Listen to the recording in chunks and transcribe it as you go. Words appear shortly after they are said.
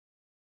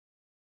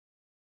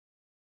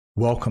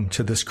Welcome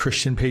to this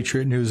Christian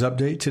Patriot News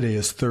Update. Today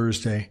is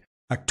Thursday,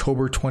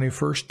 October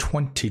 21st,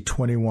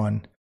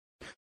 2021.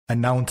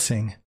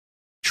 Announcing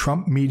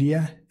Trump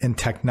Media and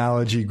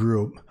Technology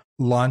Group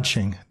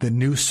launching the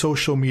new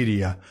social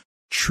media,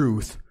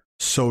 Truth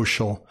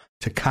Social,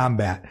 to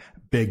combat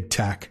big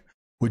tech.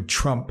 Would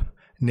Trump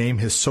name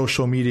his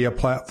social media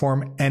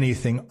platform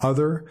anything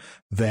other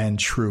than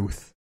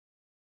Truth?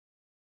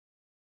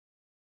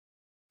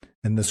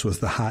 And this was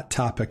the hot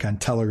topic on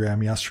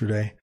Telegram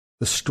yesterday.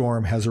 The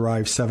storm has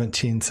arrived.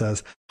 17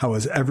 says, how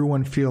is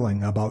everyone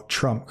feeling about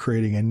Trump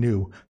creating a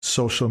new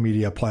social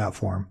media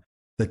platform?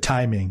 The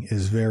timing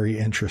is very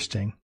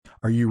interesting.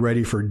 Are you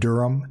ready for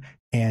Durham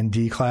and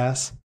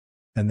DECLAS?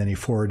 And then he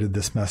forwarded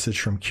this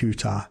message from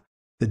Utah.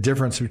 The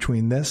difference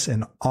between this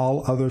and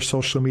all other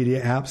social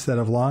media apps that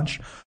have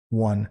launched: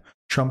 1,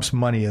 Trump's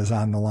money is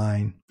on the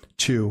line.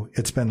 2,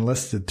 it's been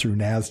listed through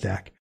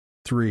NASDAQ.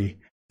 3,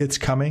 it's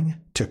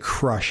coming to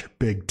crush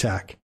big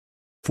tech.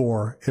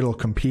 4, it'll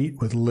compete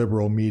with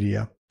liberal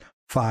media.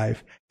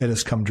 5, it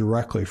has come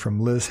directly from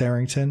Liz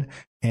Harrington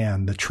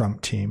and the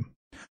Trump team.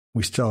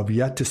 We still have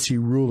yet to see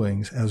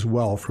rulings as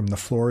well from the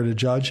Florida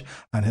judge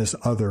on his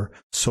other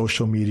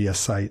social media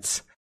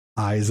sites.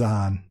 Eyes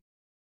on.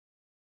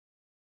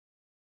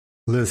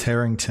 Liz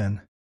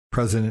Harrington,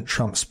 President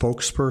Trump's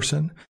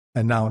spokesperson,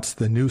 announced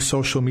the new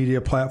social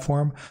media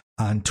platform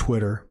on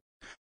Twitter.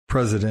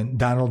 President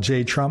Donald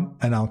J.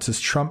 Trump announces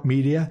Trump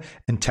Media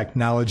and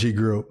Technology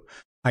Group.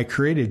 I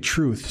created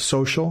Truth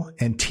Social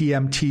and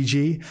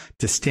TMTG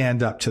to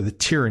stand up to the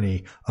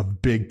tyranny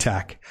of big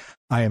tech.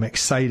 I am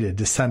excited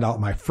to send out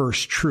my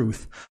first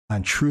truth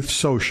on Truth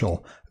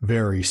Social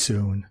very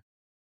soon.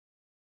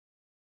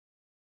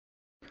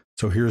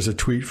 So here's a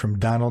tweet from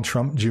Donald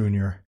Trump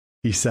Jr.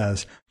 He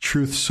says,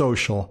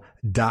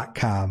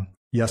 truthsocial.com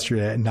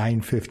yesterday at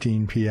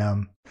 9:15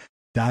 p.m.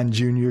 Don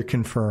Jr.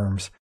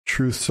 confirms,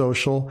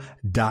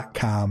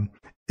 truthsocial.com.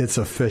 It's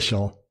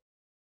official.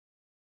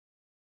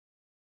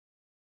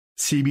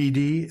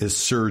 CBD is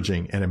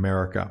surging in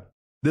America.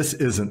 This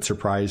isn't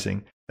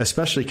surprising,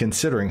 especially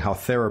considering how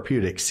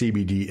therapeutic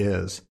CBD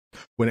is.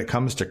 When it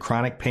comes to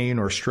chronic pain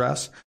or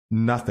stress,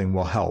 nothing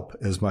will help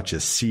as much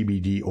as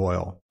CBD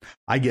oil.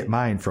 I get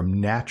mine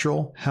from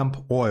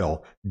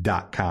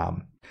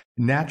naturalhempoil.com.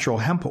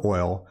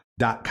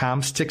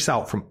 Naturalhempoil.com sticks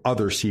out from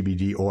other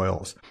CBD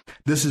oils.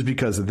 This is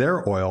because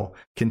their oil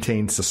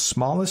contains the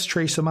smallest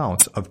trace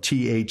amounts of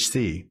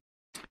THC.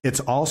 It's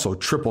also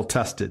triple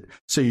tested,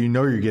 so you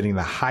know you're getting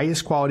the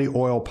highest quality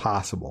oil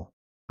possible.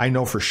 I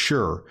know for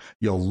sure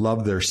you'll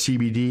love their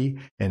CBD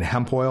and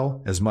hemp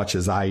oil as much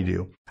as I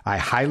do. I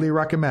highly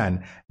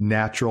recommend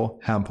Natural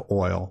Hemp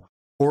Oil.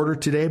 Order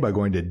today by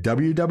going to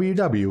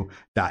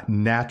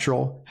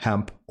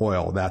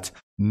www.naturalhempoil. That's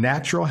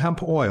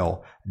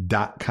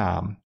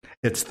naturalhempoil.com.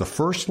 It's the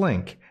first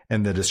link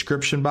in the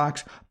description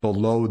box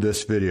below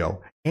this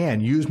video.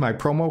 And use my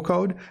promo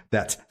code,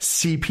 that's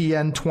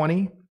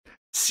CPN20.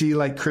 C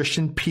like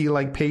Christian, P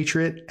like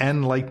Patriot,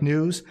 N like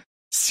News,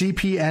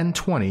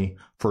 CPN20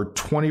 for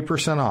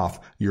 20% off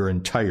your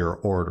entire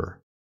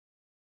order.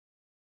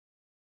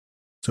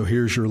 So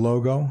here's your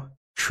logo,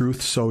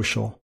 Truth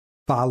Social.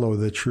 Follow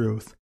the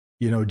truth.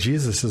 You know,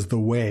 Jesus is the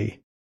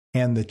way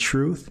and the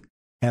truth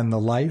and the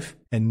life,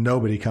 and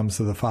nobody comes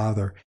to the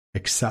Father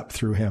except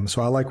through him.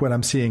 So I like what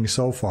I'm seeing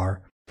so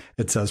far.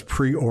 It says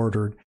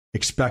pre-ordered,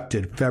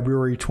 expected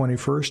February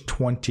 21st,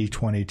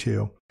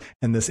 2022.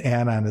 And this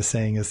anon is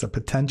saying is the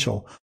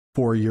potential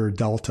 4-year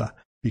delta,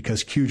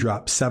 because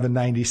Q-Drop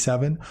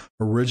 797,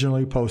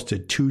 originally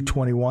posted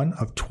 2/21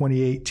 of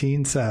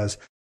 2018, says,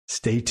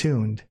 stay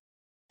tuned.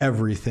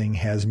 Everything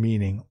has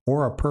meaning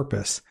or a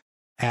purpose.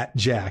 At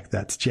Jack,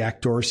 that's Jack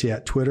Dorsey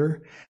at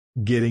Twitter.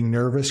 Getting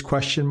nervous, ?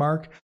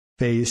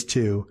 Phase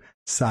 2,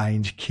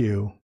 signed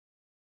Q.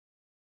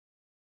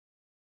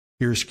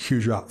 Here's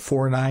Q-Drop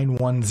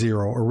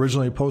 4910,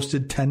 originally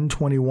posted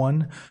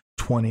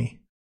 10/21/20.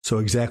 So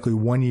exactly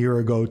 1 year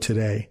ago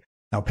today.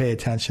 Now pay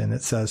attention.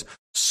 It says,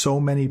 so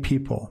many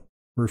people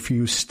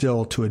refuse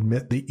still to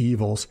admit the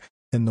evils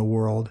in the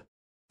world.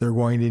 They're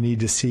going to need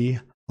to see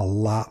a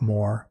lot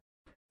more.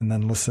 And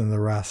then listen to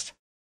the rest.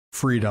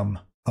 Freedom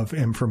of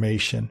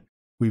information.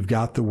 We've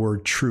got the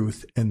word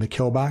truth in the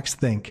kill box.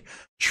 Think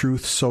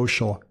Truth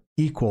Social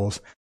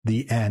equals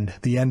the end.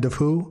 The end of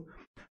who?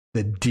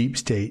 The deep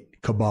state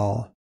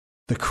cabal,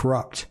 the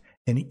corrupt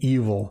and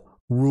evil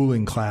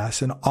ruling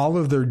class, and all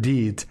of their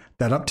deeds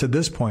that up to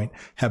this point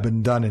have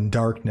been done in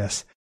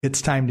darkness.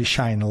 It's time to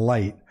shine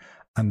light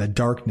on the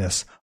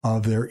darkness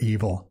of their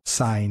evil.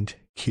 Signed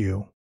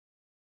Q.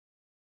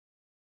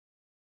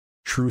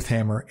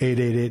 Truthhammer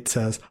 888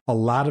 says, a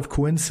lot of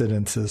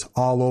coincidences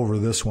all over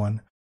this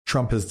one.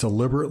 Trump is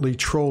deliberately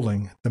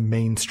trolling the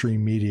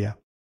mainstream media.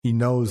 He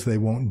knows they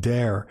won't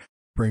dare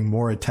bring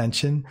more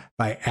attention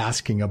by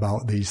asking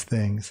about these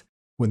things.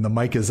 When the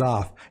mic is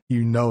off,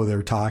 you know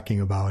they're talking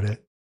about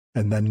it.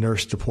 And then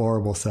Nurse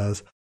Deplorable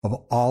says, of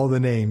all the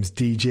names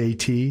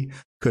DJT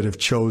could have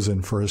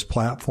chosen for his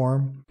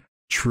platform,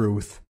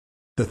 truth,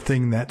 the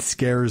thing that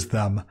scares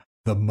them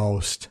the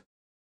most.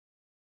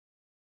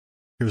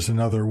 Here's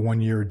another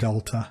 1 year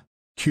delta.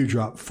 Q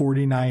drop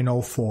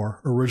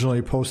 4904,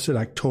 originally posted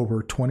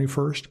October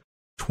 21st,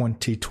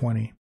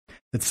 2020.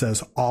 It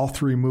says all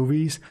three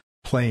movies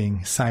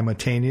playing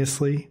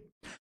simultaneously.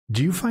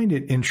 Do you find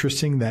it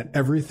interesting that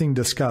everything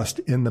discussed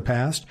in the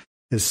past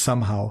is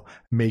somehow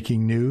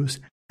making news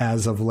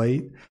as of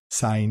late?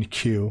 Signed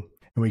Q.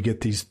 And we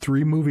get these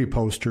three movie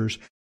posters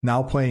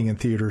now playing in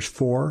theaters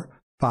 4,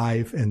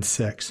 5, and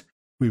 6.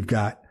 We've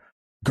got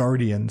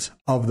Guardians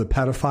of the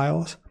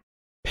Pedophiles,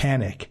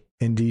 Panic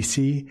in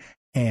DC,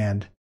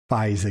 and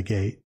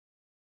FISA-gate.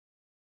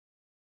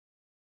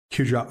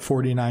 Q-Drop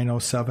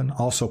 4907,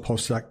 also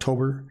posted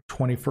October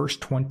 21st,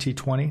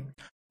 2020.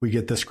 We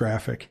get this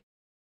graphic.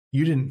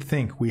 You didn't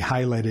think we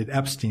highlighted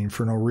Epstein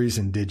for no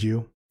reason, did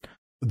you?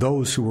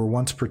 Those who were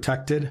once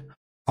protected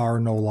are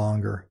no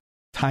longer.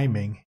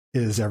 Timing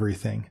is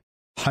everything.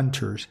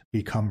 Hunters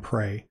become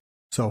prey.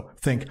 So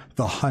think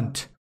the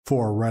hunt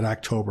for Red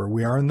October.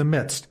 We are in the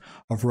midst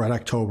of Red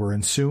October,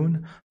 and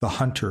soon the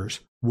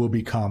hunters will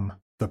become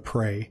the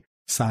prey.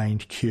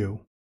 Signed Q.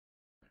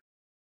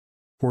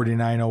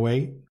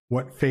 4908,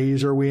 what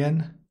phase are we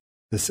in?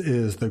 This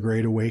is the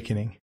Great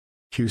Awakening.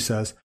 Q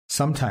says,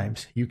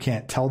 sometimes you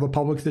can't tell the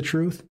public the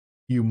truth.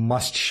 You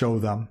must show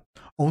them.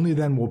 Only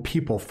then will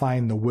people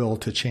find the will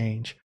to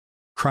change.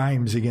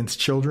 Crimes against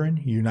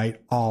children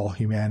unite all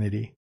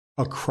humanity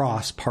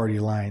across party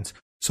lines.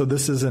 So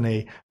this isn't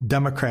a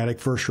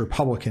Democratic versus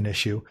Republican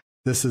issue.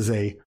 This is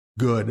a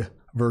good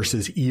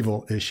versus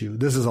evil issue.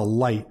 This is a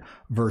light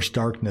versus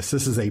darkness.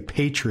 This is a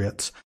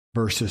patriots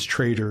versus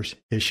traitors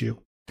issue.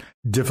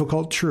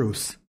 Difficult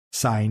truths,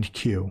 signed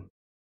Q.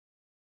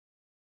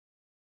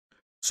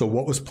 So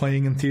what was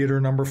playing in theater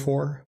number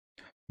 4?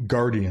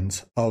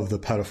 Guardians of the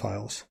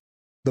Pedophiles.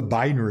 The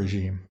Biden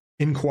regime,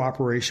 in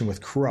cooperation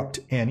with corrupt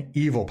and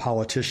evil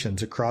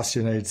politicians across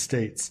the United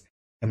States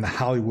and the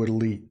Hollywood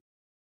elite,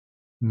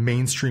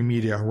 mainstream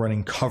media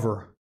running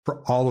cover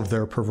for all of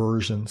their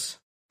perversions.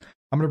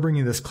 I'm going to bring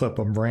you this clip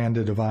of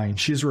Miranda Devine.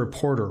 She's a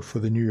reporter for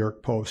the New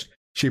York Post.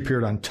 She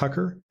appeared on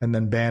Tucker and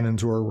then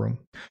Bannon's War Room.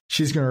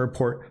 She's going to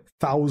report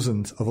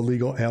thousands of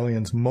illegal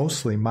aliens,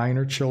 mostly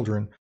minor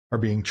children, are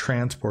being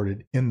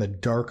transported in the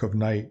dark of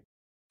night.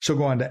 She'll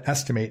go on to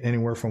estimate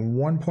anywhere from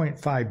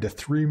 1.5 to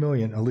 3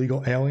 million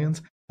illegal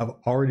aliens have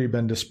already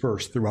been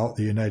dispersed throughout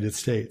the United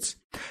States.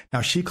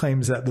 Now, she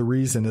claims that the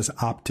reason is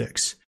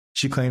optics.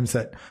 She claims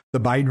that the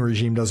Biden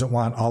regime doesn't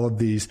want all of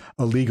these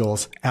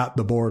illegals at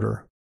the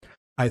border.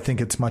 I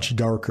think it's much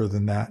darker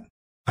than that.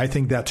 I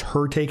think that's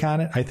her take on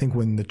it. I think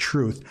when the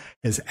truth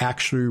is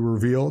actually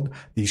revealed,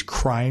 these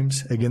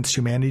crimes against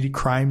humanity,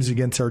 crimes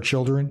against our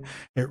children,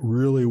 it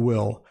really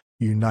will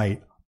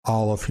unite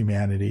all of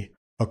humanity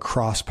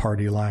across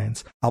party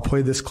lines. I'll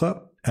play this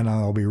clip and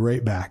I'll be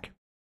right back.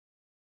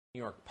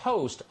 New York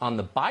Post on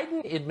the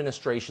Biden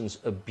administration's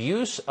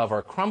abuse of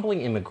our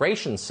crumbling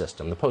immigration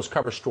system. The Post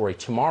cover story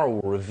tomorrow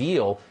will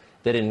reveal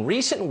that in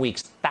recent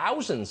weeks,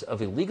 thousands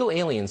of illegal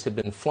aliens have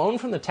been flown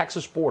from the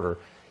Texas border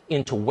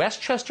into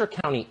Westchester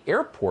County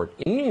Airport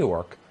in New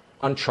York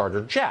on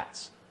chartered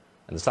jets.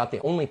 And it's not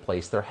the only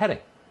place they're heading.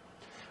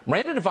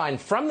 Miranda Devine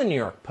from the New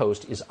York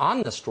Post is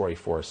on the story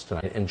for us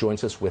tonight and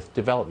joins us with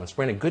developments.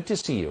 Miranda, good to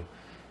see you.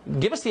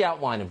 Give us the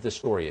outline of this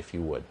story, if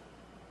you would.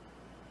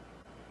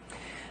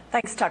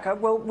 Thanks, Tucker.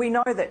 Well, we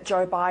know that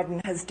Joe Biden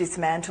has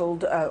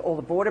dismantled all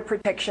the border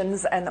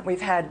protections and that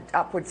we've had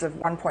upwards of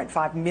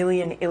 1.5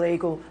 million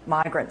illegal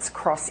migrants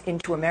cross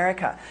into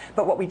America.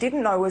 But what we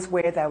didn't know was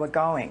where they were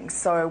going.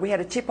 So we had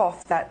a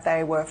tip-off that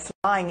they were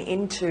flying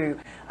into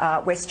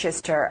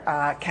Westchester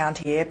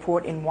County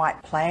Airport in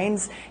White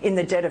Plains in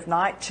the dead of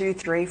night, 2,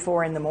 3,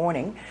 4 in the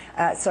morning.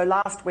 So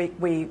last week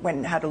we went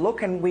and had a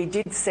look and we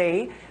did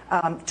see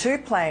 2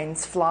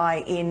 planes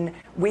fly in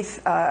with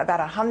about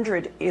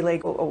 100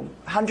 illegal or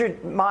 100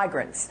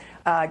 migrants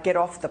get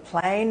off the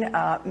plane.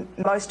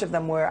 Most of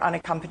them were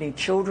unaccompanied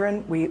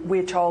children.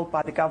 We're told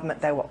by the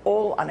government they were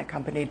all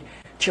unaccompanied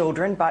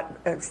children, but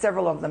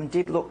several of them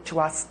did look to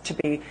us to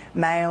be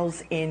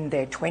males in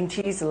their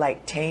 20s,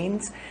 late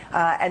teens.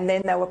 And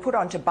then they were put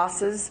onto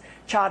buses,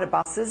 charter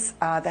buses.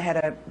 They had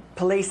a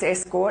police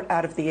escort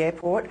out of the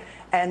airport,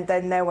 and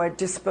then they were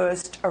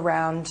dispersed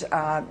around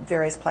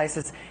various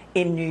places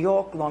in New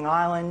York, Long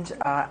Island,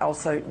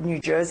 also New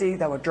Jersey.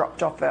 They were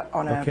dropped off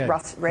on a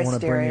rest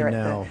area at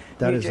the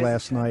That is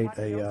last night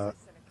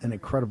an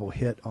incredible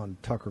hit on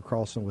Tucker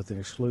Carlson with an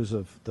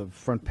exclusive, the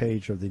front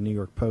page of the New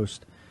York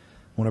Post.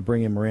 I want to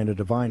bring in Miranda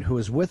Devine, who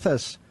was with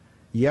us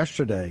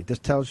yesterday. This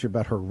tells you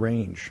about her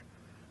range.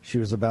 She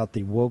was about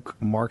the woke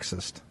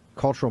Marxist,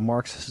 cultural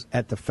Marxist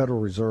at the Federal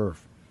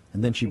Reserve.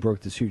 And then she broke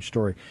this huge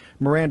story.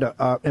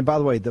 Miranda, and by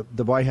the way,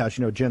 the White House,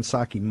 you know, Jen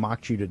Psaki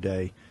mocked you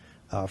today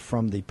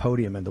from the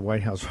podium in the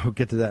White House. We'll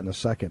get to that in a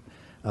second,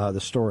 the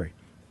story.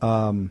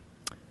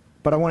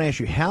 But I want to ask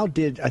you,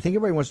 I think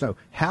everybody wants to know,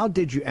 how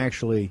did you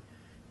actually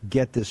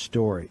get this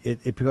story?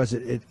 Because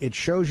it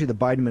shows you the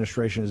Biden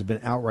administration has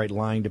been outright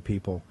lying to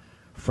people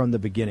from the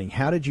beginning.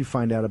 How did you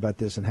find out about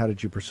this and how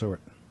did you pursue it?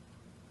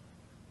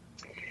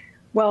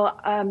 Well,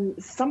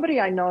 somebody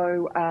I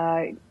know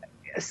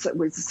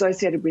was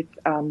associated with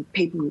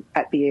people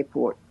at the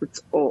airport.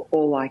 It's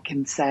all I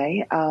can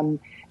say.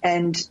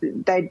 And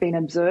they'd been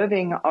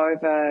observing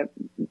over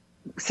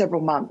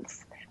several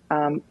months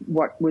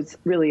what was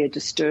really a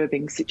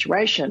disturbing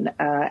situation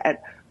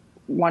at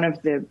one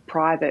of the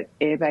private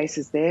air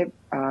bases there,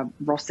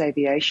 Ross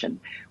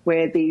Aviation,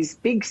 where these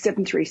big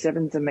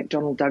 737s and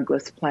McDonnell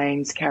Douglas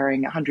planes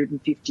carrying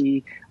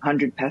 150,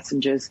 100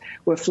 passengers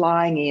were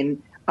flying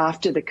in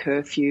after the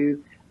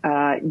curfew,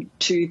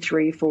 2,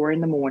 3, 4 in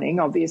the morning,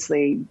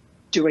 obviously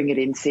doing it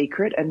in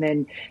secret. And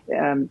then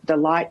the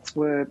lights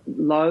were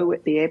low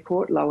at the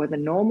airport, lower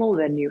than normal.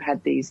 Then you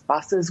had these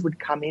buses would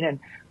come in and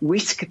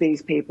whisk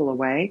these people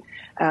away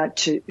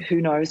to who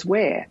knows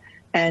where.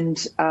 And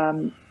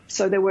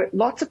so there were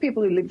lots of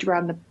people who lived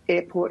around the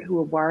airport who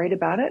were worried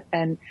about it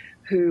and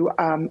who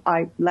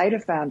I later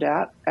found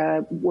out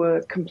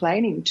were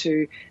complaining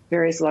to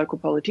various local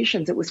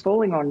politicians. It was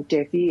falling on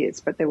deaf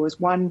ears, but there was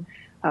one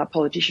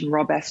politician,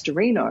 Rob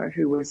Astorino,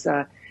 who was,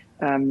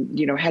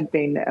 had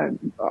been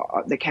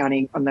on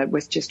the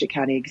Westchester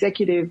County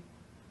executive,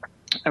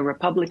 a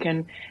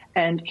Republican,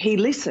 and he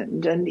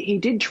listened and he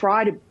did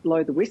try to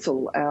blow the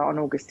whistle on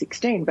August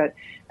 16, but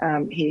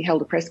he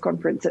held a press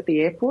conference at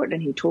the airport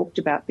and he talked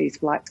about these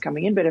flights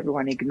coming in, but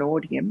everyone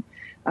ignored him.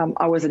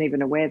 I wasn't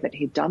even aware that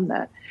he'd done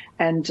that.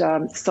 And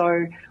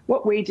so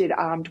what we did,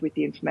 armed with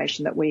the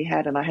information that we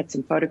had, and I had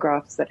some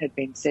photographs that had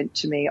been sent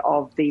to me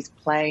of these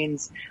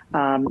planes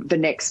the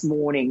next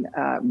morning,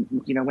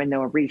 when they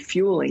were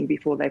refueling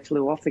before they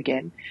flew off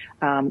again,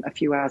 a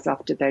few hours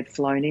after they'd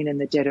flown in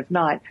the dead of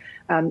night.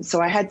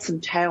 So I had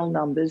some tail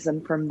numbers,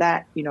 and from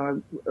that,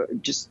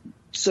 just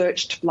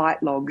searched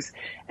flight logs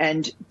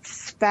and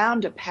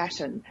found a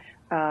pattern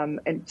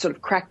and sort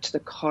of cracked the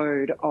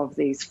code of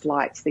these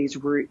flights, these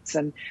routes.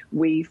 And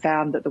we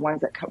found that the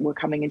ones that were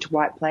coming into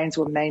White Plains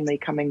were mainly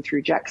coming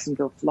through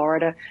Jacksonville,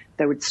 Florida.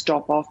 They would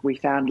stop off. We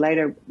found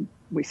later,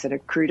 we sent a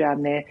crew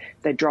down there.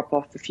 They'd drop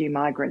off a few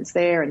migrants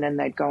there, and then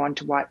they'd go on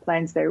to White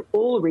Plains. They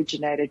all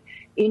originated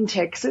in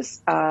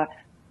Texas,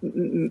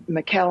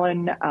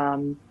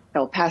 McAllen,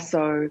 El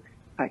Paso,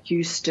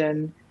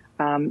 Houston,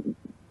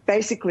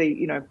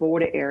 basically,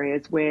 border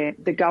areas where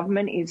the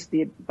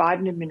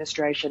Biden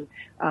administration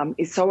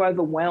is so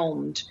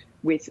overwhelmed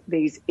with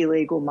these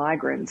illegal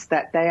migrants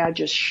that they are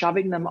just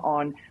shoving them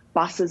on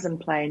buses and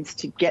planes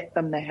to get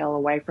them the hell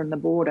away from the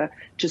border,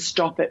 to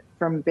stop it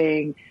from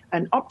being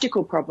an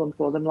optical problem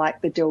for them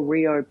like the Del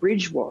Rio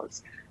Bridge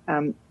was.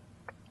 And,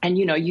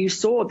 you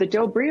saw the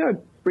Del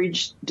Rio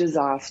Bridge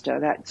disaster,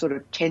 that sort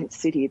of tent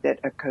city that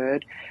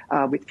occurred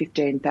with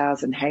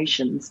 15,000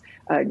 Haitians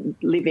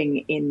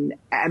living in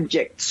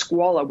abject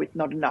squalor with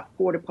not enough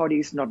porta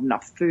potties, not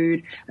enough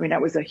food. I mean,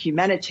 that was a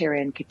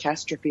humanitarian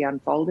catastrophe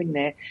unfolding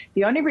there.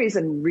 The only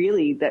reason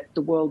really that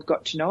the world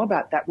got to know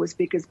about that was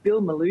because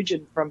Bill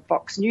Melugin from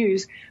Fox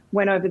News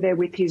went over there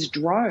with his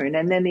drone,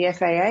 and then the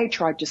FAA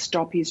tried to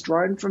stop his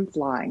drone from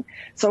flying.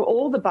 So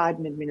all the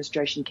Biden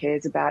administration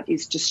cares about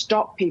is to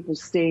stop people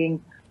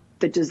seeing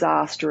the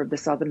disaster of the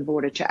southern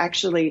border, to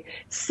actually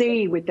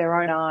see with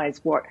their own eyes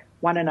what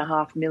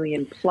 1.5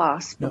 million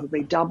plus,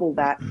 probably double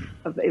that,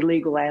 of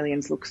illegal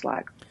aliens looks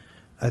like.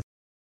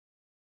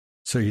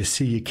 So you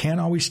see, you can't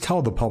always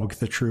tell the public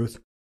the truth.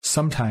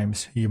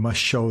 Sometimes you must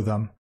show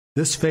them.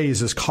 This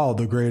phase is called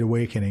the Great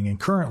Awakening, and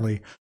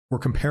currently we're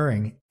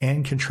comparing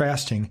and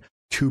contrasting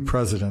two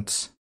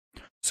presidents.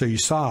 So you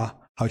saw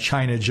how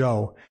China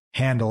Joe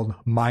handled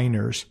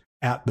minors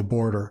at the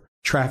border,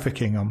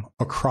 trafficking them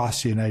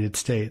across the United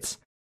States.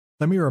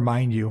 Let me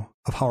remind you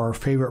of how our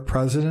favorite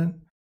president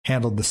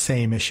handled the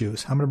same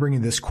issues. I'm going to bring you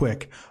this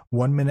quick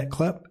 1-minute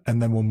clip,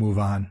 and then we'll move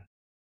on.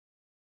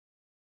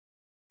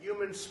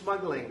 Human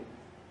smuggling.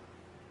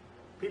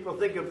 People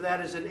think of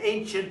that as an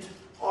ancient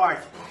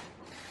art.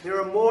 There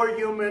are more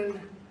human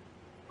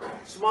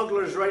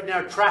smugglers right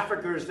now,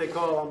 traffickers they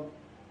call them,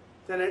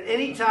 than at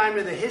any time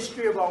in the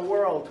history of our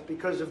world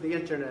because of the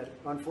internet,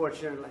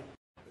 unfortunately.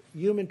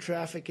 Human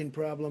trafficking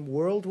problem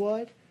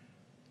worldwide,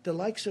 the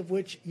likes of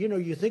which,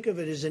 you think of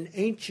it as an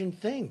ancient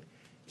thing.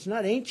 It's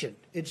not ancient.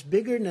 It's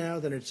bigger now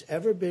than it's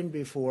ever been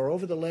before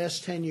over the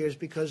last 10 years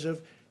because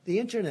of the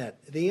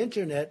internet. The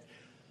internet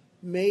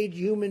made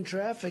human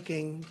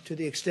trafficking to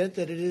the extent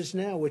that it is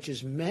now, which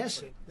is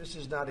massive. This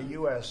is not a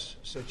U.S.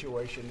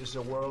 situation. This is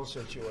a world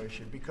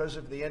situation. Because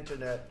of the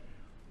internet,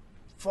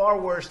 far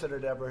worse than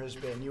it ever has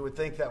been. You would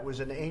think that was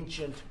an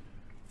ancient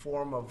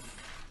form of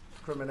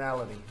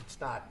criminality.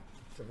 It's not.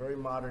 It's a very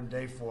modern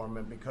day form,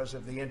 and because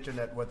of the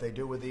internet, what they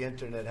do with the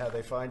internet, how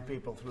they find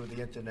people through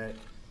the internet,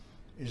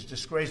 is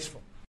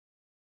disgraceful.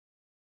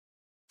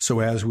 So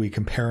as we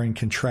compare and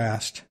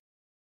contrast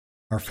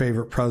our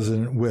favorite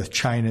president with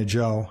China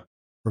Joe,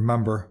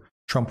 remember,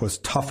 Trump was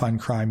tough on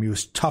crime, he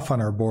was tough on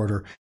our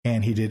border,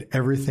 and he did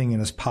everything in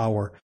his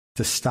power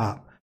to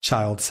stop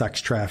child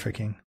sex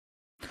trafficking.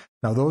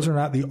 Now, those are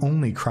not the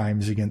only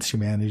crimes against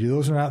humanity.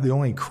 Those are not the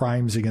only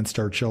crimes against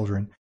our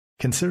children.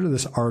 Consider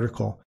this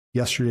article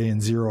yesterday in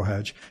Zero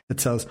Hedge. It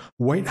says,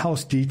 White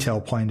House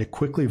detail plan to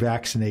quickly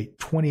vaccinate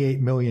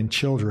 28 million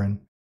children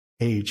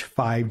age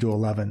 5 to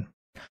 11.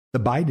 The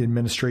Biden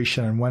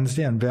administration on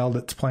Wednesday unveiled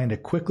its plan to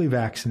quickly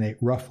vaccinate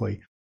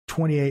roughly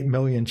 28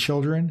 million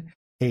children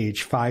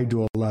aged 5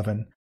 to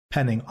 11,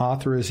 pending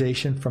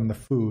authorization from the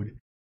Food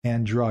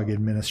and Drug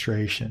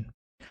Administration.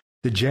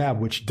 The jab,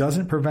 which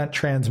doesn't prevent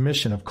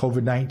transmission of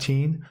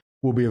COVID-19,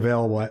 will be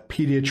available at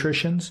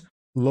pediatricians,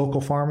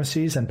 local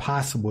pharmacies, and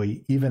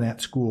possibly even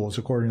at schools,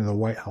 according to the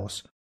White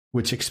House,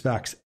 which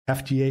expects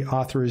FDA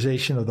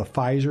authorization of the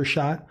Pfizer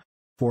shot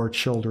for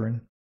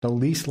children, the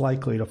least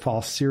likely to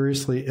fall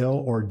seriously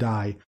ill or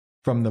die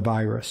from the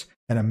virus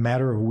in a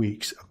matter of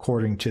weeks,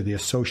 according to the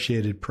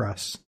Associated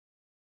Press.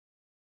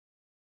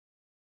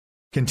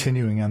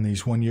 Continuing on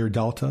these one-year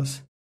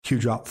deltas, Q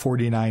drop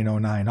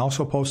 4909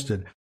 also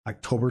posted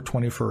October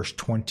 21st,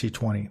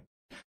 2020.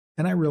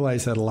 And I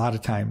realize that a lot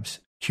of times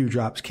Q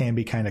drops can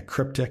be kind of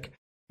cryptic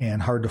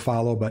and hard to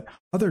follow, but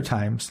other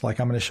times, like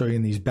I'm going to show you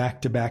in these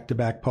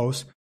back-to-back-to-back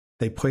posts,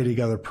 they play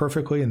together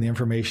perfectly and the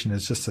information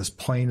is just as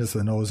plain as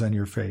the nose on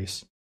your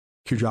face.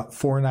 Q drop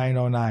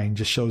 4909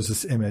 just shows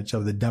this image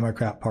of the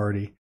Democrat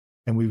Party,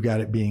 and we've got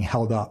it being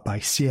held up by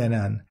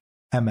CNN,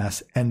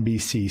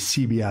 MSNBC,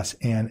 CBS,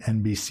 and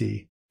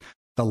NBC.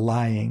 The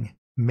lying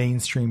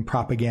mainstream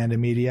propaganda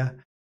media,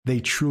 they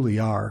truly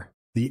are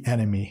the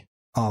enemy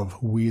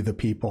of we the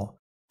people.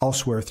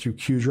 Elsewhere through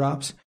Q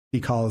drops, he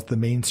calls the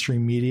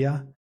mainstream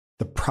media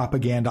the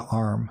propaganda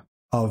arm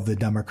of the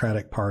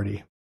Democratic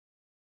Party.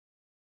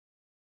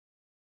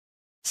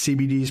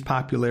 CBD's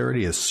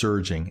popularity is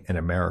surging in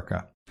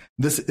America.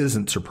 This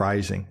isn't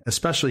surprising,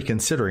 especially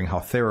considering how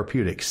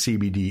therapeutic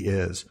CBD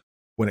is.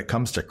 When it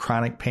comes to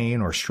chronic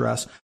pain or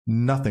stress,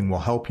 nothing will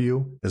help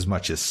you as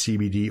much as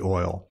CBD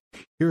oil.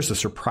 Here's a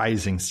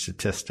surprising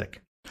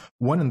statistic.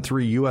 1 in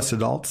 3 U.S.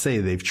 adults say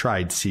they've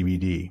tried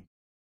CBD.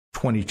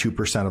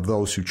 22% of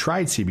those who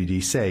tried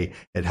CBD say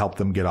it helped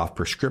them get off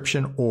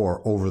prescription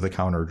or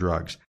over-the-counter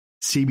drugs.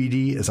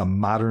 CBD is a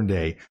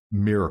modern-day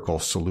miracle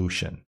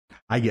solution.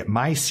 I get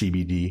my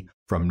CBD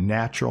from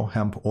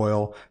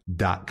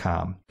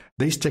naturalhempoil.com.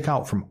 They stick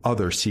out from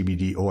other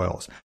CBD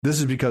oils. This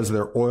is because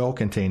their oil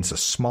contains the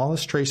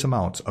smallest trace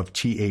amounts of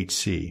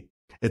THC.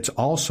 It's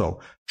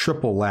also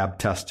triple lab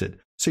tested,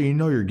 so you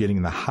know you're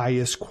getting the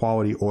highest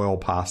quality oil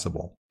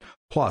possible.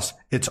 Plus,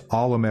 it's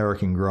all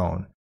American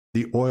grown.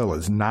 The oil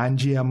is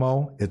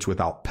non-GMO, it's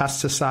without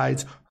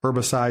pesticides,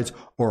 herbicides,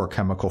 or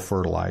chemical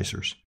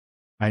fertilizers.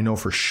 I know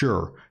for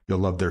sure you'll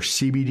love their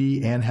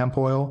CBD and hemp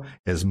oil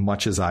as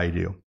much as I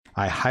do.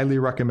 I highly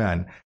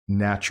recommend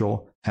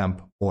Natural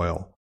Hemp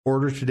Oil.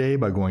 Order today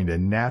by going to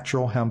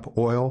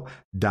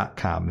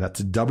naturalhempoil.com.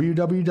 That's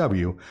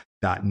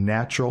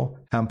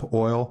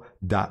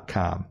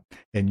www.naturalhempoil.com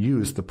and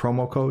use the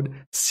promo code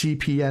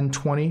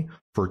CPN20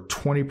 for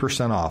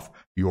 20% off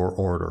your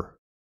order.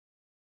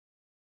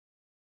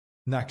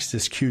 Next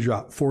is Q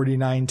drop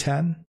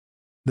 4910.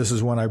 This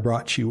is one I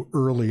brought to you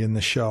early in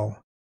the show.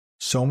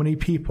 So many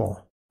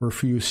people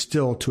refuse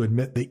still to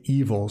admit the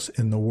evils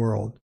in the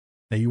world.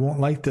 Now, you won't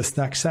like this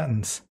next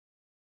sentence.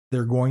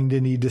 They're going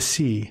to need to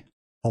see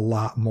a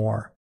lot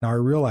more. Now, I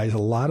realize a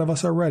lot of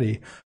us are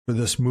ready for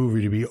this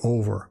movie to be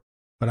over,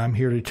 but I'm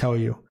here to tell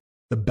you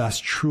the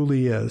best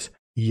truly is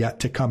yet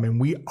to come, and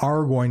we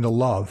are going to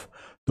love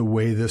the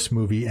way this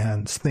movie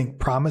ends. Think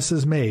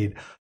promises made,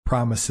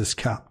 promises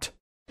kept.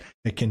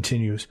 It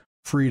continues,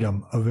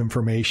 freedom of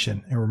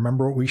information. And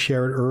remember what we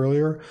shared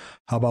earlier?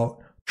 How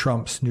about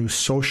Trump's new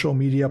social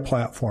media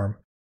platform,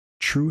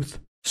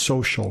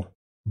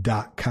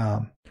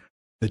 truthsocial.com.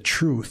 The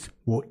truth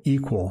will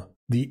equal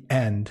the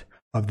end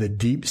of the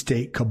deep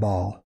state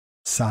cabal.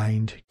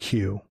 Signed,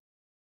 Q.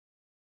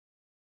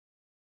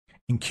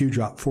 In Q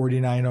drop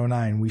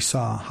 4909, we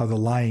saw how the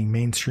lying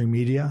mainstream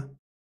media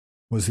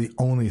was the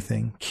only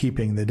thing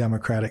keeping the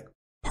Democratic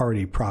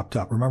Party propped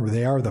up. Remember,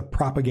 they are the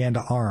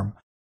propaganda arm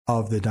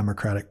of the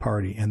Democratic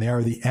Party, and they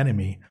are the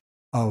enemy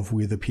of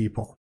we the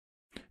people.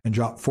 In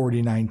drop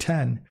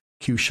 4910,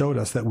 Q showed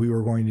us that we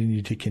were going to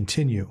need to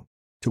continue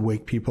to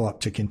wake people up,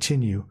 to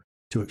continue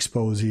to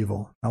expose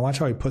evil. Now watch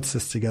how he puts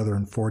this together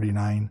in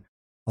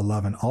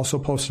 4911, also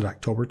posted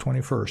October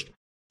 21st,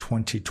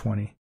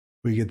 2020.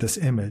 We get this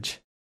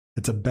image.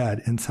 It's a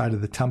bed inside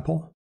of the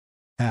temple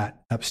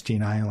at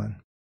Epstein Island.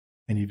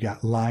 And you've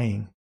got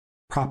lying,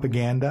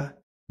 propaganda,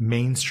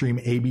 mainstream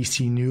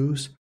ABC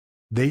News.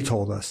 They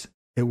told us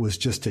it was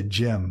just a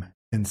gym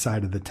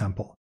inside of the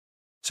temple.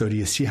 So do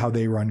you see how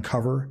they run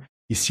cover?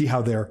 You see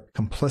how they're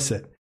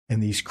complicit in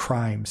these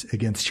crimes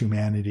against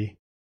humanity,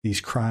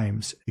 these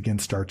crimes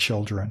against our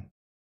children.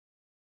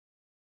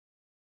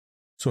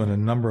 So in a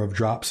number of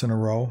drops in a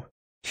row,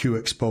 Q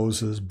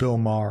exposes Bill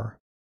Maher,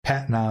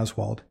 Patton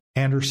Oswalt,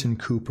 Anderson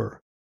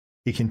Cooper.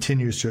 He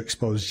continues to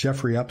expose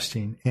Jeffrey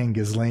Epstein and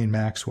Ghislaine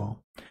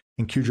Maxwell.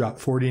 In Q drop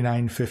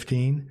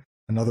 4915,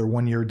 another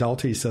one-year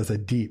delta, he says a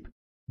deep,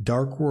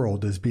 dark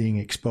world is being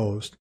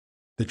exposed.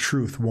 The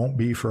truth won't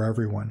be for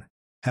everyone.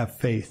 Have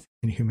faith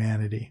in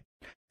humanity.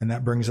 And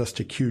that brings us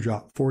to Q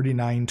drop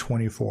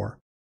 4924.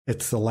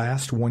 It's the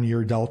last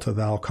one-year delta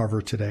that I'll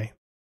cover today.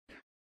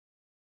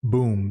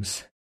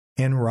 Booms,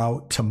 en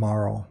route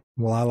tomorrow.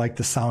 Well, I like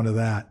the sound of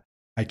that.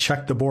 I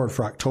checked the board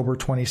for October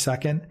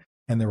 22nd,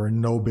 and there were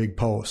no big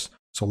posts.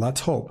 So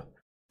let's hope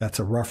that's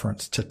a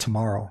reference to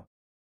tomorrow,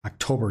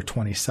 October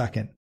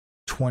 22nd,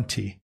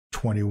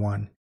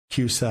 2021.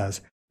 Q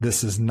says,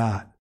 this is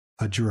not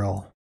a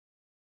drill.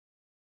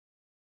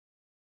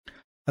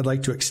 I'd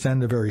like to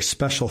extend a very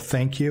special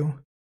thank you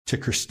to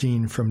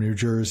Christine from New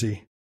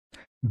Jersey,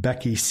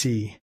 Becky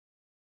C.,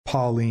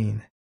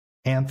 Pauline,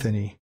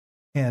 Anthony,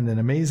 and an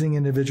amazing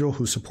individual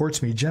who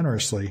supports me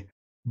generously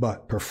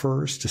but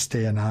prefers to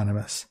stay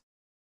anonymous.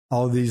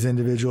 All of these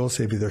individuals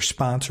have either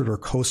sponsored or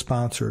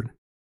co-sponsored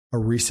a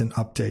recent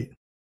update.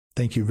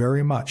 Thank you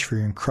very much for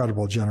your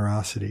incredible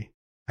generosity.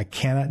 I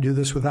cannot do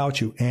this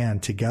without you,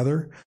 and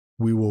together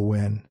we will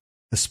win,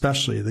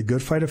 especially the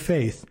good fight of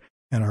faith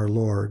in our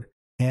Lord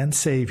and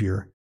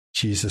Savior,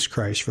 Jesus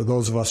Christ, for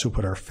those of us who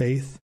put our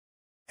faith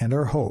and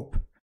our hope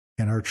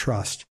and our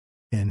trust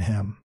in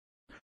Him.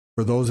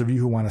 For those of you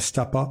who want to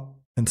step up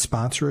and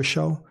sponsor a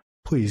show,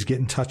 please get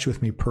in touch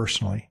with me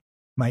personally.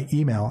 My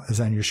email is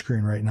on your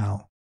screen right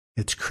now.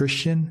 It's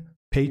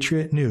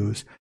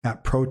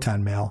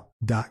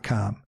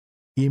christianpatriotnews@protonmail.com.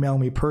 Email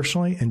me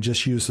personally and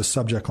just use the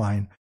subject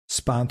line,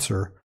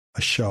 sponsor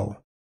a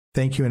show.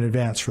 Thank you in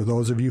advance for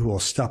those of you who will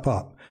step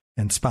up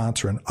and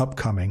sponsor an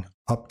upcoming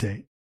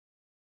update.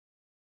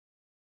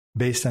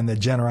 Based on the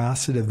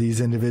generosity of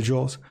these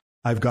individuals,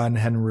 I've gone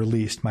ahead and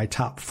released my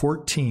top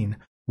 14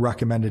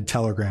 recommended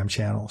Telegram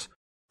channels.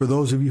 For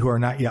those of you who are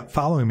not yet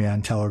following me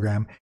on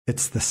Telegram,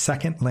 it's the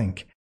second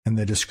link in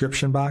the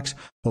description box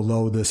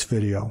below this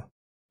video.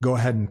 Go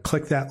ahead and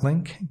click that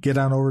link, get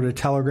on over to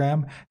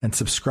Telegram, and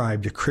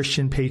subscribe to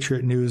Christian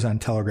Patriot News on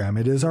Telegram.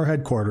 It is our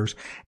headquarters,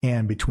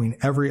 and between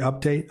every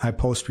update, I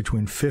post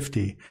between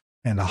 50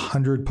 and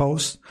 100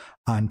 posts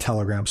on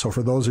Telegram. So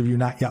for those of you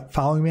not yet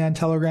following me on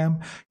Telegram,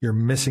 you're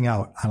missing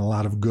out on a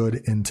lot of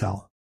good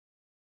intel.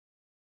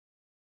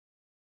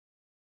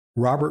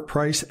 Robert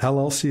Price,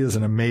 LLC is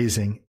an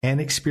amazing and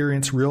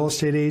experienced real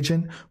estate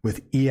agent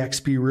with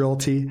eXp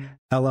Realty,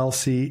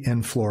 LLC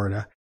in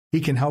Florida. He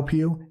can help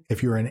you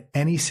if you're in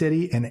any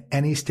city in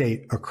any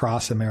state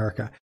across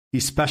America. He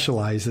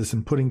specializes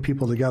in putting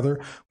people together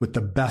with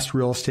the best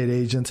real estate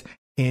agents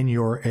in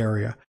your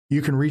area.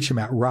 You can reach him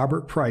at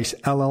Robert Price,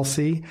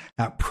 LLC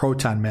at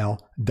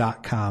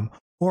protonmail.com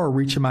or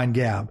reach him on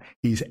Gab.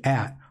 He's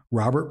at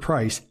Robert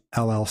Price,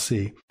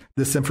 LLC.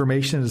 This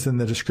information is in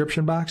the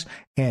description box,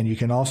 and you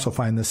can also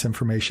find this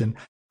information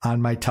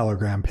on my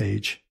Telegram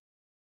page.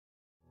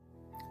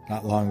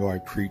 Not long ago, I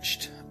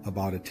preached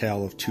about a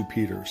tale of two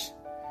Peters,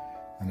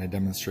 and I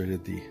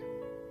demonstrated the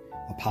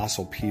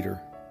Apostle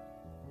Peter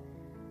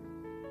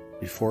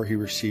before he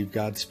received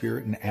God's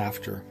Spirit and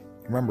after.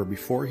 Remember,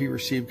 before he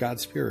received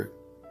God's Spirit,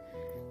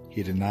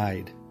 he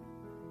denied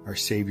our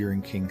Savior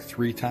and King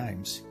 3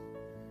 times.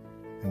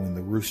 And when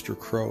the rooster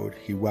crowed,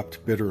 he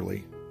wept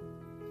bitterly.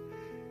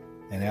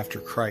 And after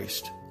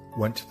Christ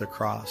went to the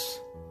cross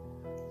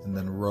and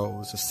then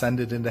rose,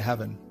 ascended into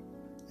heaven,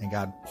 and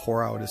God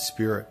poured out His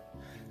Spirit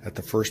at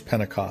the first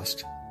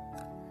Pentecost.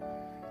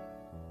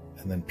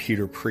 And then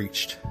Peter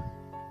preached,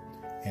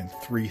 and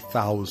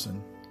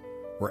 3,000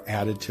 were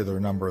added to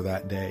their number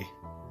that day.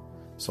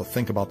 So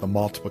think about the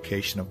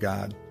multiplication of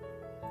God.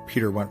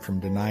 Peter went from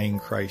denying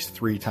Christ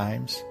 3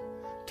 times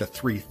to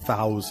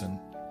 3,000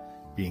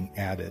 being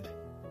added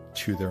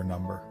to their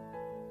number.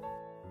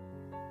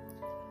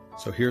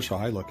 So here's how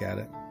I look at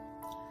it.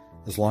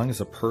 As long as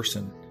a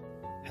person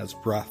has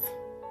breath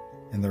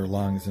in their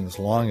lungs, and as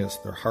long as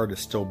their heart is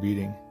still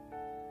beating,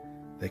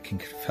 they can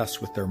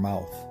confess with their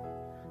mouth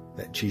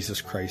that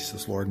Jesus Christ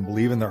is Lord and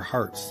believe in their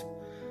hearts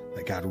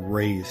that God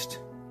raised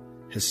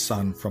His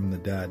Son from the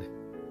dead.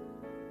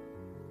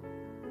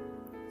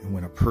 And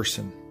when a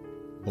person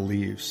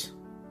believes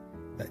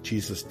that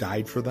Jesus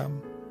died for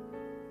them,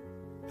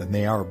 then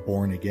they are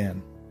born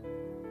again.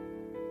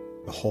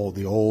 Behold,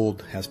 the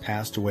old has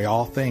passed away.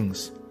 All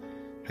things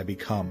have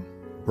become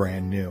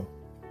brand new.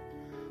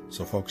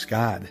 So folks,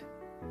 God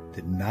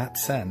did not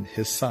send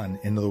His Son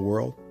into the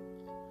world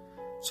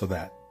so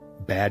that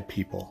bad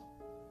people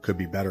could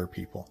be better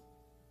people.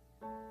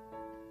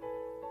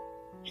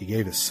 He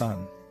gave His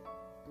Son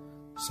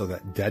so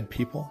that dead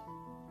people,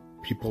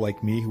 people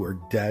like me who are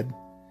dead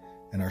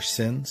in our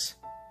sins,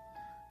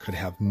 could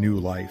have new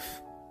life,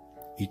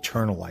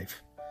 eternal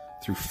life,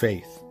 through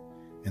faith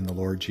in the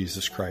Lord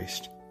Jesus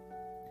Christ.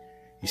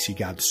 You see,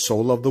 God so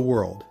loved the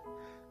world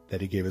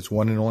that He gave His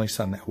one and only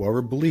Son, that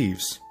whoever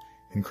believes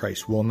in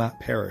Christ will not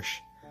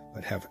perish,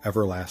 but have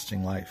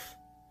everlasting life.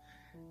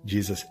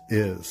 Jesus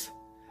is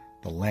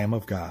the Lamb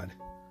of God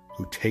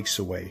who takes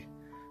away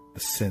the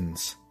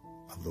sins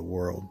of the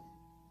world.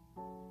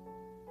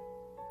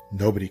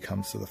 Nobody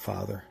comes to the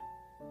Father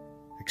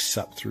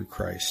except through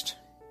Christ.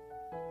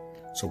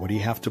 So what do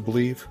you have to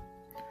believe?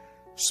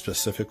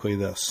 Specifically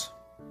this,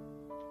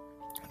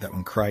 that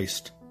when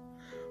Christ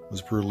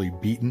was brutally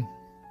beaten,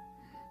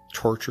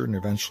 tortured, and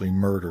eventually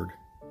murdered,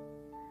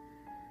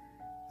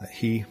 that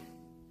He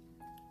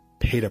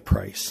paid a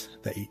price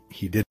that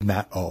he did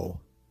not owe.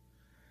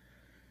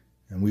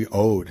 And we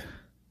owed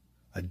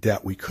a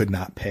debt we could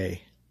not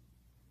pay.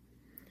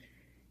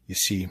 You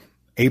see,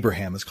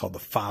 Abraham is called the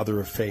father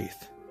of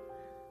faith.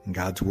 And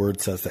God's word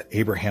says that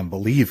Abraham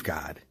believed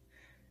God,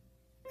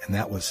 and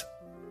that was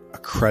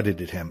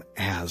accredited him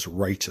as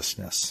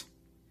righteousness.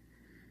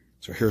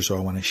 So here's what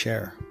I want to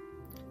share.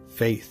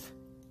 Faith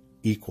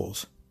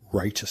equals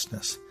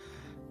righteousness.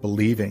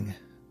 Believing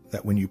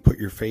that when you put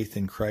your faith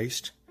in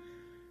Christ,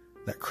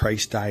 that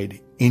Christ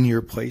died in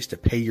your place to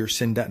pay your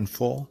sin debt in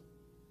full,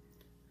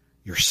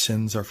 your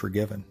sins are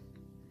forgiven,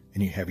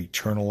 and you have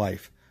eternal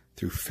life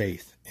through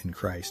faith in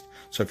Christ.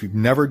 So if you've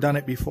never done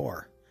it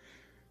before,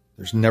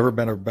 there's never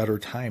been a better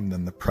time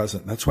than the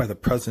present. That's why the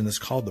present is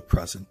called the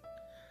present,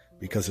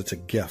 because it's a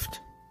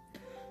gift.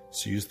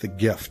 So use the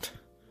gift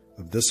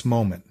of this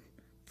moment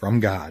from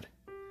God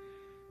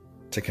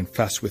to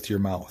confess with your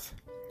mouth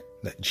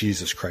that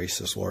Jesus Christ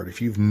is Lord. If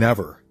you've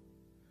never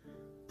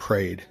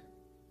prayed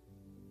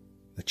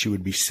that you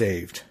would be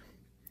saved,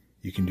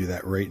 you can do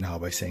that right now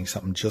by saying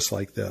something just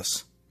like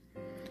this.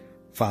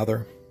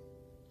 Father,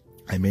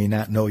 I may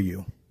not know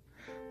you,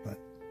 but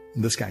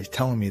this guy's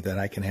telling me that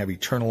I can have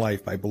eternal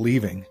life by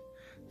believing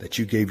that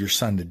you gave your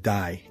son to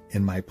die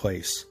in my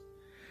place.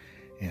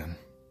 And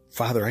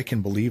Father, I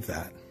can believe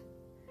that.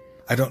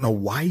 I don't know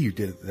why you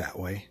did it that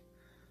way,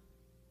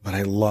 but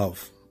I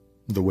love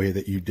the way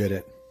that you did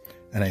it.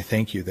 And I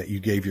thank you that you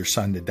gave your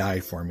son to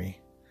die for me.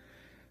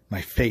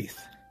 My faith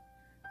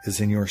is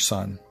in your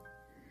son.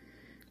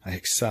 I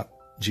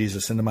accept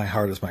Jesus into my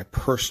heart as my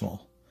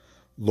personal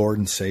Lord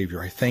and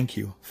Savior. I thank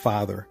you,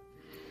 Father,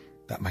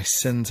 that my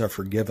sins are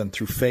forgiven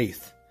through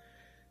faith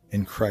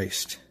in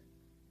Christ.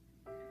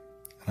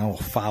 And I will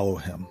follow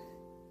him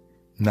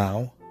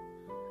now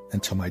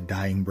until my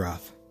dying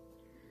breath.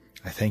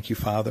 I thank you,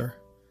 Father,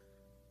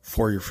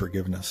 for your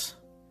forgiveness.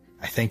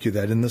 I thank you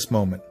that in this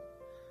moment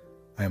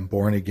I am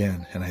born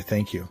again, and I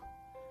thank you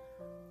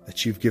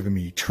that you've given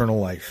me eternal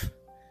life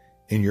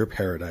in your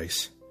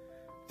paradise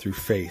through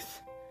faith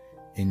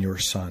in your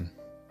Son.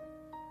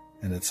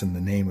 And it's in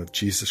the name of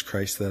Jesus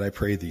Christ that I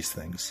pray these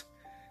things.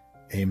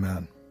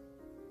 Amen.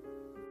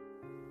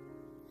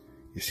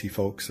 You see,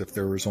 folks, if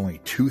there was only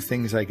two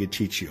things I could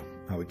teach you,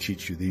 I would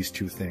teach you these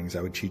two things.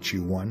 I would teach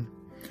you, one,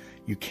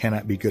 you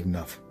cannot be good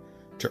enough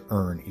to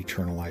earn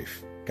eternal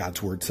life.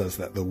 God's word says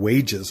that the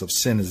wages of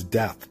sin is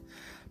death,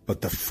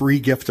 but the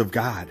free gift of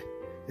God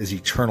is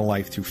eternal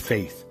life through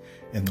faith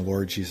in the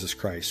Lord Jesus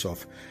Christ. So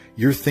if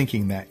you're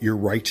thinking that your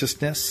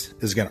righteousness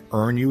is going to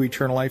earn you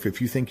eternal life,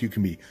 if you think you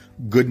can be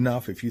good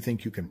enough, if you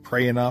think you can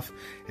pray enough,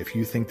 if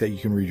you think that you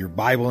can read your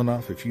Bible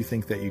enough, if you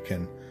think that you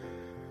can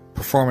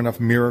perform enough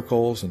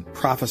miracles and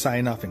prophesy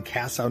enough and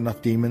cast out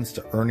enough demons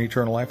to earn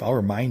eternal life, I'll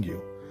remind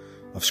you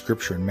of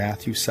Scripture in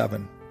Matthew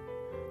 7,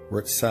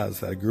 where it says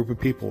that a group of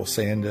people will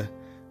say unto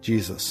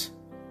Jesus,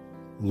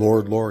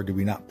 Lord, Lord, did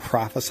we not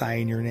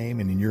prophesy in your name,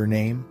 and in your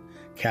name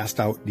cast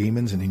out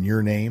demons, and in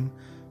your name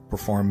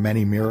perform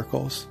many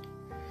miracles?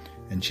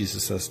 And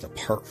Jesus says,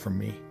 depart from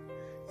me,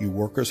 you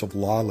workers of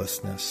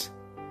lawlessness.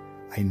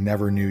 I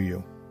never knew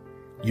you.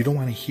 You don't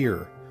want to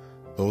hear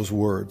those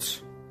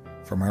words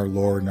from our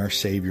Lord and our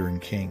Savior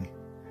and King.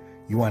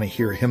 You want to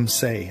hear him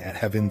say at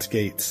heaven's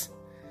gates,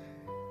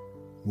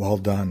 well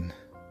done,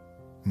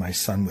 my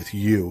son, with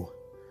you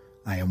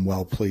I am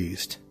well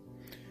pleased.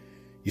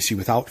 You see,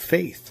 without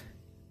faith,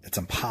 it's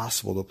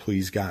impossible to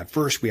please God.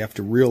 First, we have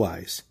to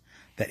realize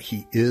that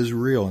he is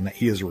real and that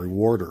he is a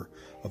rewarder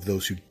of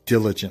those who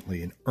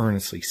diligently and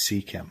earnestly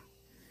seek him.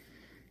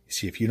 You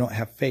see, if you don't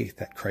have faith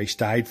that Christ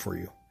died for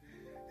you,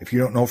 if you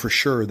don't know for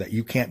sure that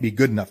you can't be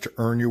good enough to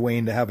earn your way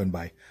into heaven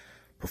by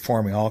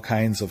performing all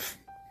kinds of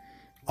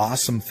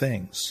awesome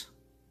things,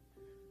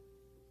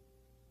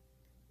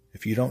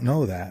 if you don't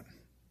know that,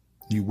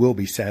 you will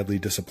be sadly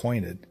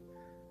disappointed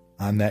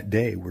on that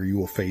day where you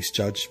will face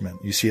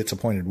judgment. You see, it's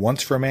appointed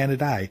once for a man to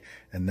die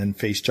and then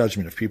face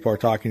judgment. If people are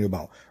talking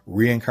about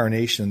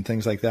reincarnation and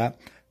things like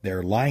that,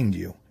 they're lying to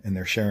you and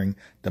they're sharing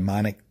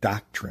demonic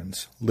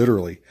doctrines,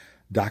 literally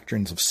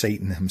doctrines of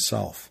Satan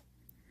himself.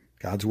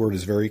 God's word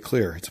is very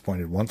clear. It's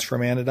appointed once for a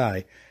man to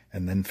die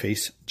and then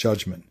face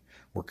judgment.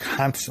 We're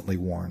constantly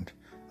warned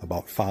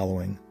about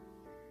following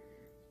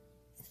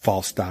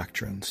false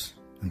doctrines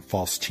and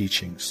false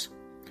teachings.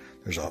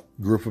 There's a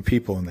group of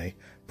people and they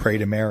pray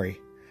to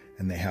Mary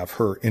and they have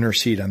her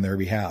intercede on their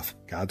behalf.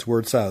 God's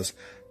word says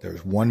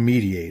there's one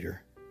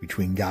mediator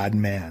between God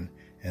and man,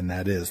 and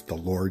that is the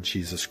Lord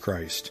Jesus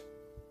Christ.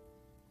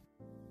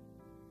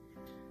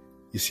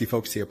 You see,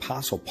 folks, the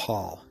Apostle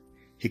Paul,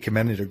 he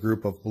commended a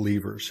group of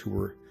believers who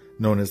were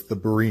known as the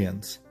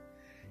Bereans,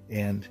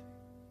 and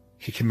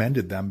he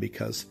commended them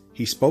because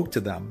he spoke to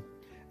them,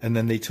 and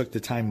then they took the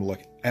time to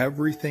look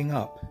everything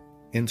up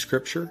in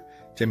Scripture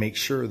to make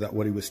sure that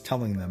what he was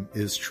telling them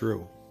is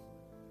true.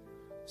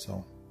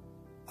 So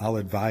I'll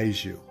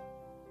advise you,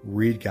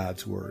 read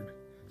God's Word.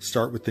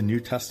 Start with the New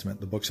Testament,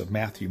 the books of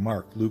Matthew,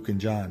 Mark, Luke, and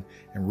John,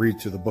 and read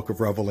through the book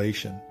of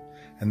Revelation,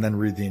 and then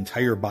read the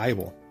entire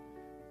Bible,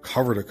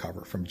 cover to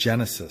cover, from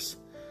Genesis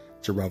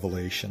to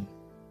Revelation.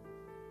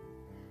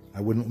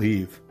 I wouldn't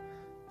leave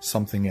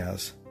something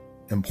as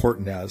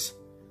important as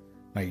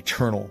my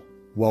eternal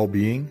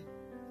well-being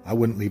I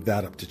wouldn't leave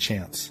that up to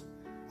chance.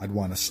 I'd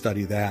want to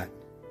study that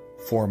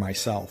for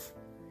myself.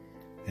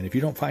 And if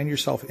you don't find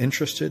yourself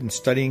interested in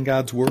studying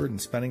God's Word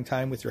and spending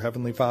time with your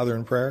Heavenly Father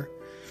in prayer,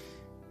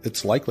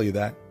 it's likely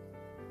that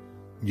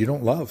you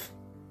don't love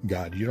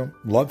God. You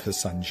don't love His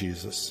Son,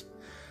 Jesus.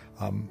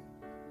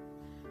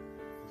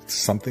 It's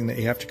something that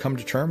you have to come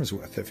to terms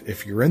with.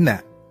 If you're in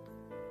that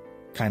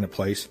kind of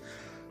place,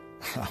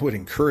 I would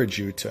encourage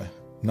you to,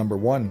 number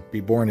one, be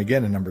born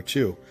again, and number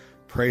two,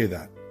 pray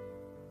that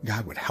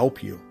God would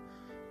help you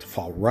to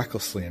fall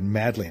recklessly and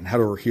madly and head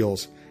over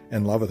heels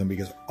in love with Him,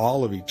 because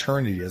all of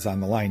eternity is on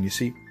the line. You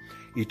see,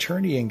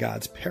 eternity in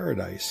God's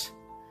paradise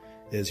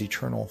is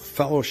eternal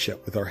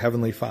fellowship with our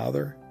Heavenly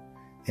Father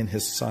and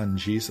His Son,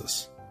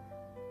 Jesus.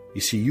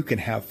 You see, you can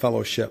have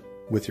fellowship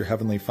with your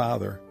Heavenly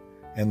Father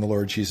and the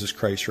Lord Jesus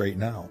Christ right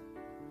now.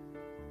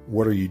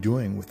 What are you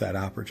doing with that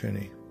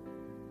opportunity?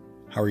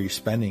 How are you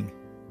spending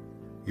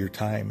your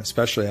time,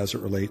 especially as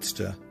it relates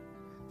to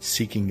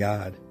seeking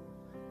God,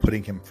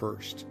 putting Him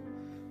first,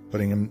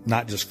 putting Him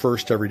not just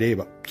first every day,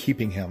 but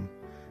keeping Him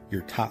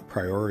your top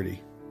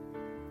priority?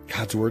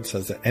 God's Word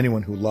says that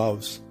anyone who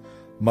loves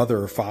mother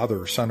or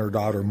father or son or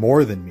daughter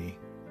more than me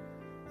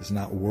is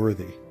not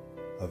worthy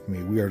of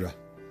me. We are to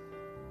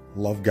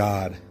love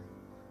God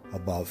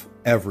above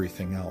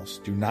everything else.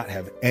 Do not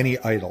have any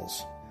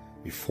idols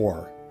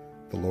before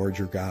the Lord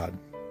your God.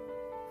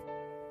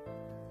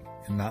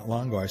 And not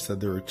long ago I said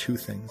there are two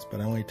things,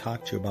 but I only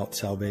talked to you about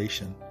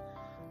salvation.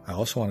 I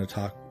also want to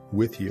talk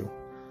with you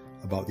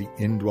about the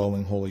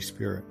indwelling Holy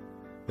Spirit.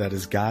 That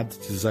is God's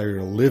desire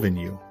to live in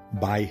you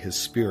by His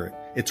Spirit.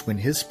 It's when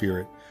His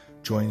Spirit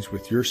joins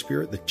with your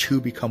spirit, the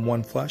two become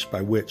one flesh,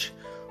 by which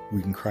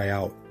we can cry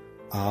out,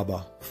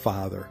 Abba,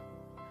 Father.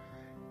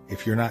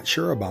 If you're not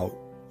sure about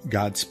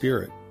God's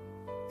Spirit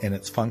and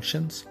its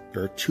functions,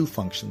 there are two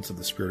functions of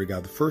the Spirit of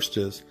God. The first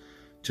is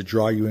to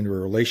draw you into a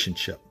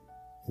relationship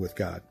with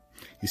God.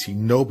 You see,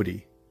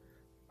 nobody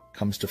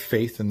comes to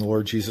faith in the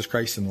Lord Jesus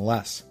Christ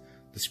unless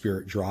the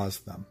Spirit draws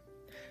them.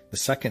 The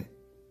second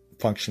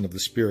function of the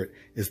Spirit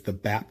is the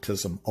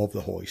baptism of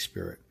the Holy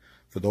Spirit.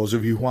 For those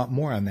of you who want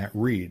more on that,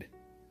 read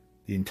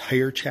the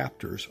entire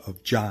chapters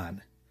of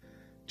John,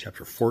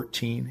 chapter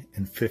 14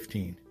 and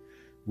 15.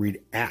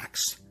 Read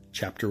Acts,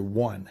 chapter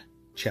 1,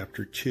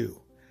 chapter 2,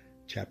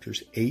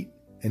 chapters 8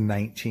 and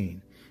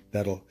 19.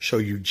 That'll show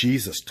you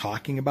Jesus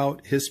talking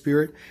about His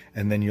Spirit,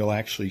 and then you'll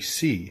actually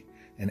see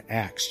in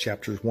Acts,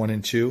 chapters 1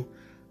 and 2,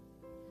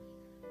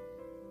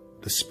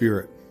 the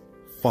Spirit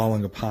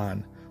falling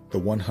upon the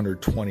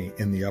 120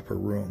 in the upper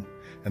room.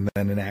 And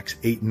then in Acts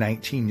 8 and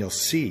 19, you'll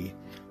see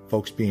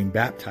folks being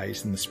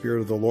baptized in the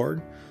Spirit of the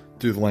Lord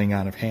through the laying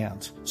on of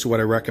hands. So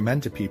what I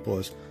recommend to people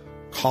is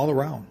call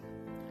around,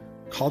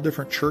 call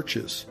different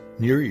churches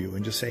near you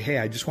and just say, hey,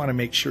 I just want to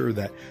make sure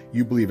that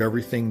you believe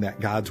everything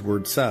that God's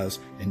Word says,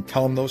 and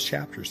tell them those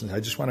chapters. And I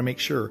just want to make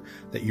sure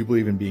that you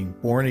believe in being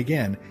born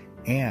again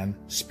and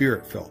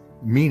Spirit-filled,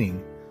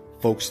 meaning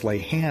folks lay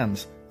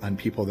hands on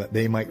people that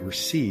they might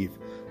receive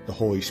the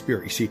Holy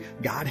Spirit. You see,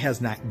 God has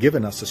not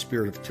given us a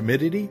spirit of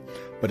timidity,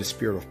 but a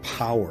spirit of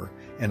power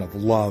and of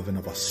love and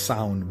of a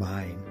sound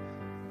mind.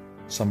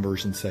 Some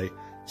versions say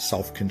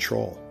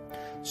self-control.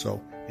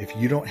 So if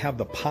you don't have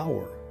the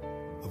power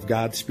of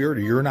God's Spirit,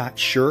 or you're not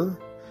sure,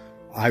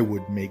 I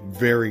would make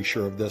very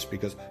sure of this,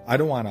 because I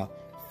don't want to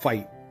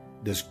fight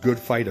this good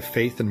fight of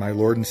faith in my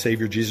Lord and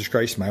Savior Jesus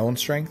Christ in my own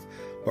strength,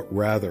 but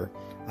rather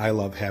I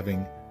love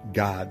having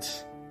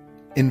God's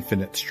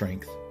infinite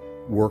strength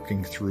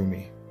working through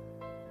me,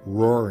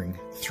 roaring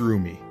through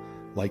me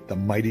like the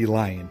mighty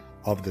lion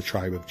of the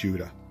tribe of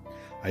Judah.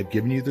 I've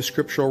given you the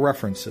scriptural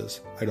references.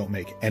 I don't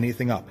make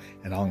anything up.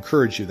 And I'll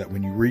encourage you that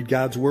when you read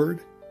God's Word,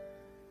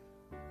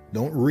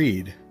 don't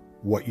read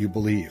what you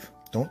believe.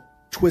 Don't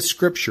twist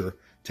Scripture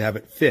to have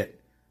it fit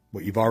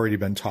what you've already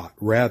been taught.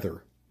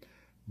 Rather,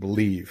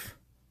 believe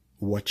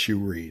what you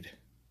read.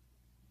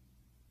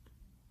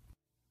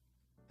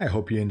 I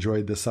hope you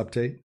enjoyed this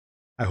update.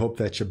 I hope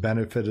that you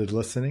benefited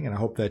listening, and I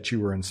hope that you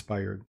were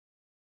inspired.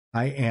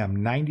 I am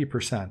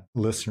 90%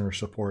 listener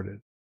supported.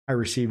 I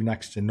receive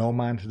next to no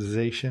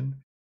monetization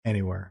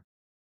anywhere.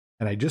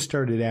 And I just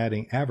started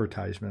adding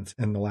advertisements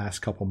in the last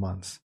couple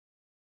months.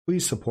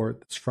 Please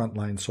support this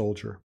frontline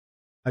soldier.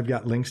 I've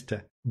got links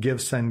to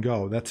Give, Send,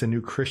 Go. That's a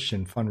new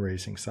Christian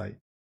fundraising site.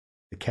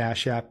 The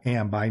Cash App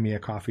and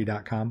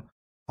buymeacoffee.com,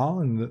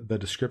 all in the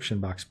description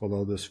box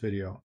below this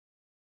video.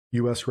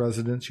 U.S.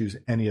 residents use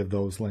any of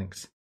those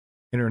links.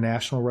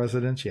 International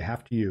residents, you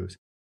have to use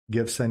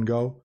Give, Send,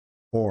 Go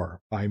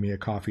or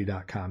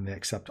buymeacoffee.com. They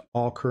accept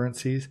all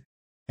currencies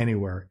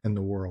anywhere in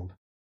the world.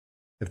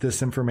 If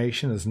this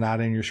information is not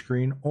on your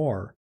screen,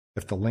 or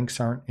if the links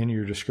aren't in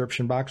your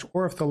description box,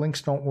 or if the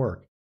links don't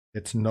work,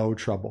 it's no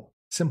trouble.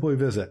 Simply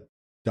visit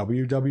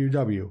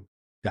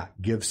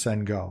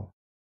www.givesendgo.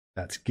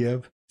 That's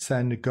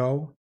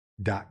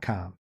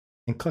givesendgo.com,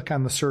 and click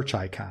on the search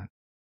icon.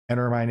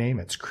 Enter my name.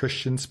 It's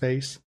Christian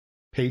Space,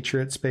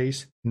 Patriot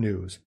Space,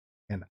 News,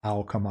 and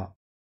I'll come up.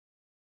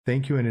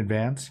 Thank you in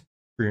advance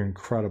for your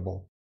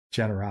incredible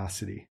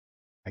generosity.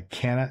 I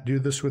cannot do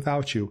this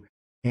without you,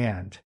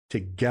 and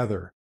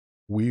together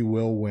we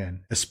will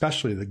win,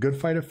 especially the good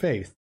fight of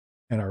faith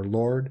in our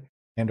Lord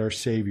and our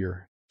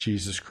Savior,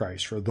 Jesus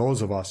Christ, for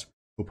those of us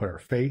who put our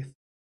faith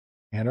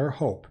and our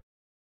hope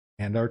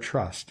and our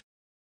trust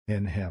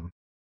in Him.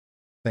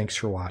 Thanks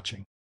for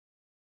watching.